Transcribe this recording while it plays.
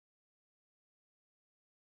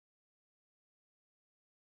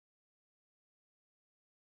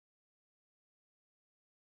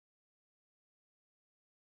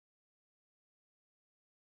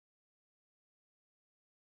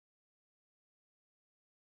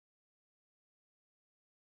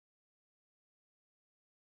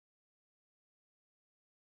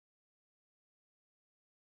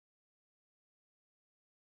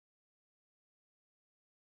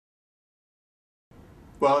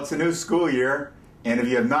Well, it's a new school year, and if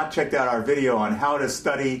you have not checked out our video on how to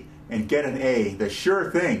study and get an A, the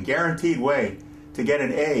sure thing, guaranteed way to get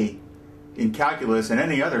an A in calculus and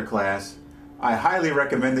any other class, I highly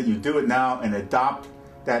recommend that you do it now and adopt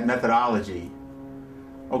that methodology.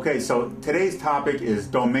 Okay, so today's topic is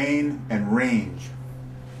domain and range.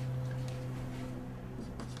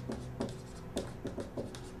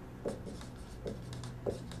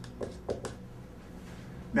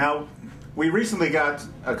 Now, we recently got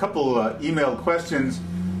a couple email questions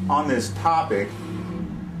on this topic,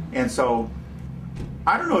 and so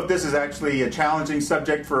I don't know if this is actually a challenging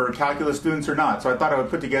subject for calculus students or not, so I thought I would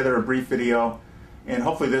put together a brief video, and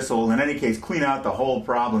hopefully this will, in any case, clean out the whole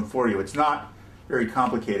problem for you. It's not very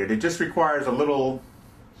complicated. It just requires a little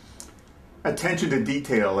attention to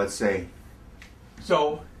detail, let's say.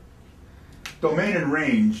 So, domain and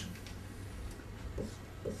range.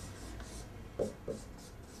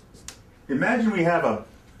 Imagine we have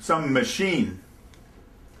some machine,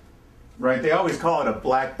 right? They always call it a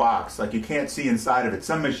black box, like you can't see inside of it.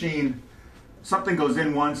 Some machine, something goes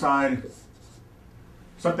in one side,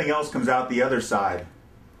 something else comes out the other side.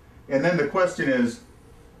 And then the question is,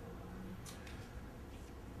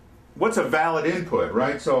 what's a valid input,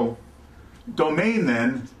 right? So domain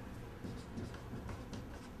then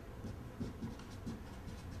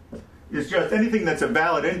is just anything that's a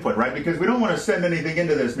valid input, right? Because we don't want to send anything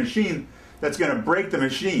into this machine that's going to break the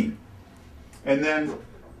machine. And then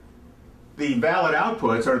the valid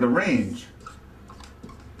outputs are the range.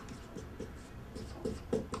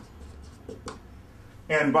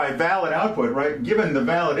 And by valid output, right, given the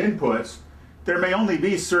valid inputs, there may only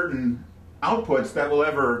be certain outputs that will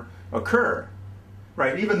ever occur,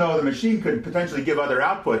 right? Even though the machine could potentially give other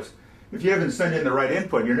outputs, if you haven't sent in the right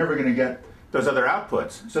input, you're never going to get those other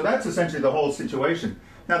outputs. So that's essentially the whole situation.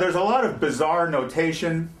 Now there's a lot of bizarre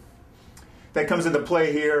notation that comes into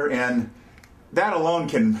play here, and that alone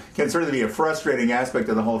can certainly be a frustrating aspect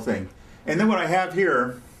of the whole thing. And then what I have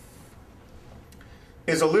here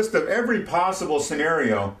is a list of every possible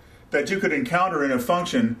scenario that you could encounter in a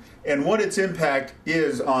function and what its impact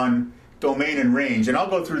is on domain and range. And I'll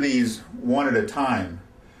go through these one at a time.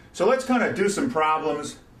 So let's kind of do some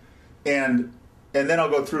problems, and then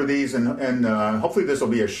I'll go through these, and hopefully this will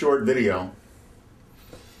be a short video.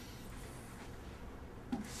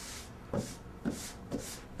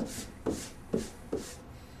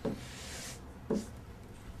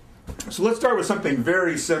 So let's start with something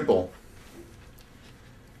very simple.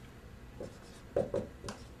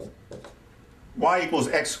 Y equals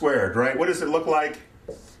x squared, right? What does it look like?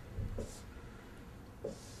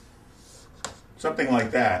 Something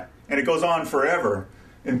like that. And it goes on forever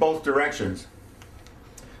in both directions.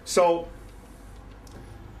 So,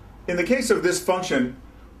 in the case of this function,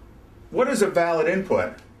 what is a valid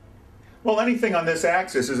input? Well, anything on this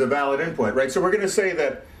axis is a valid input, right? So we're going to say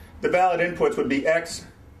that the valid inputs would be x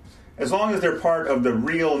as long as they're part of the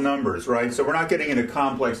real numbers, right? So we're not getting into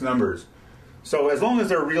complex numbers. So as long as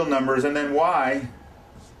they're real numbers, and then y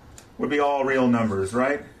would be all real numbers,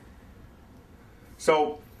 right?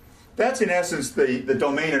 So that's in essence the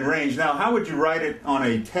domain and range. Now, how would you write it on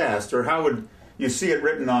a test, or how would you see it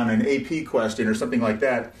written on an AP question or something like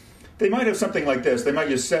that? They might have something like this. They might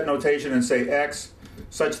use set notation and say x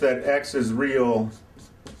such that x is real,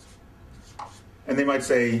 and they might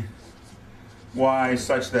say y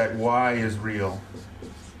such that y is real.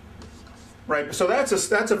 Right, so that's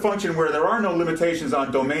a function where there are no limitations on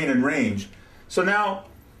domain and range. So now,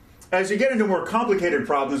 as you get into more complicated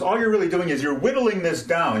problems, all you're really doing is you're whittling this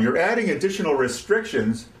down. You're adding additional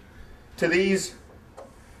restrictions to these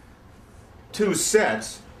two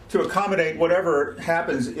sets to accommodate whatever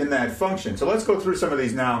happens in that function. So let's go through some of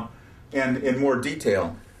these now and in more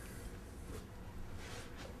detail.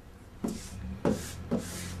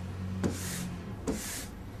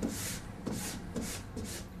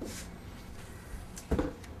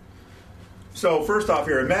 So first off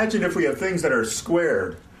here, imagine if we have things that are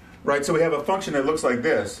squared, right? So we have a function that looks like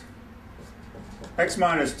this. X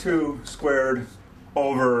minus 2 squared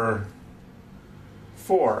over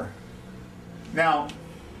 4. Now,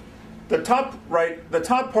 the top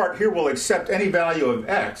part here will accept any value of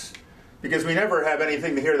x, because we never have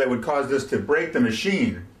anything here that would cause this to break the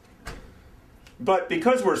machine. But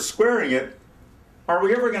because we're squaring it, are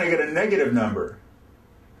we ever going to get a negative number?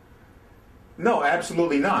 No,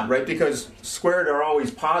 absolutely not, right? Because squared are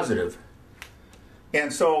always positive.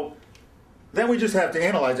 And so then we just have to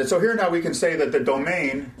analyze it. So here now we can say that the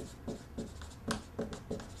domain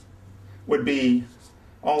would be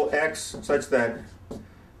all x such that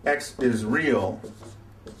x is real,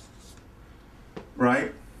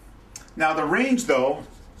 right? Now the range, though,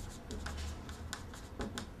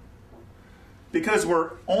 because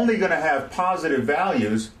we're only going to have positive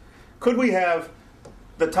values, could we have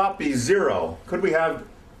the top be 0? Could we have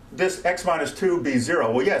this x minus 2 be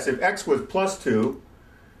 0? Well, yes, if x was plus 2,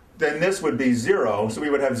 then this would be 0. So we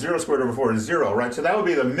would have 0 squared over 4 is 0, right? So that would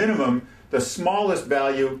be the minimum, the smallest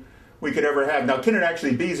value we could ever have. Now, can it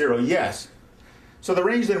actually be 0? Yes. So the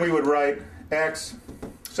range then we would write x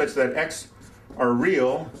such that x are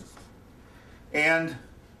real, and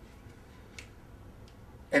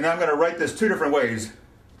I'm going to write this two different ways.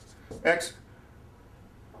 X,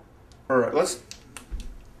 or let's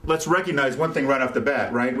recognize one thing right off the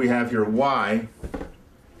bat, right? We have here y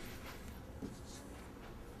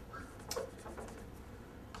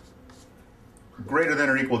greater than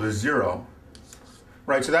or equal to 0,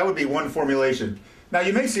 right? So that would be one formulation. Now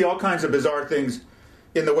you may see all kinds of bizarre things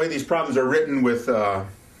in the way these problems are written with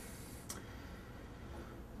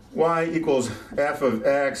y equals f of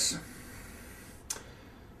x,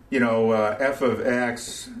 f of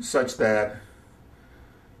x such that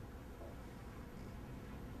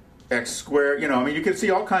x squared, I mean, you can see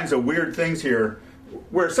all kinds of weird things here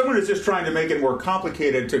where someone is just trying to make it more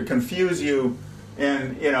complicated to confuse you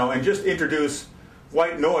and just introduce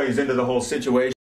white noise into the whole situation.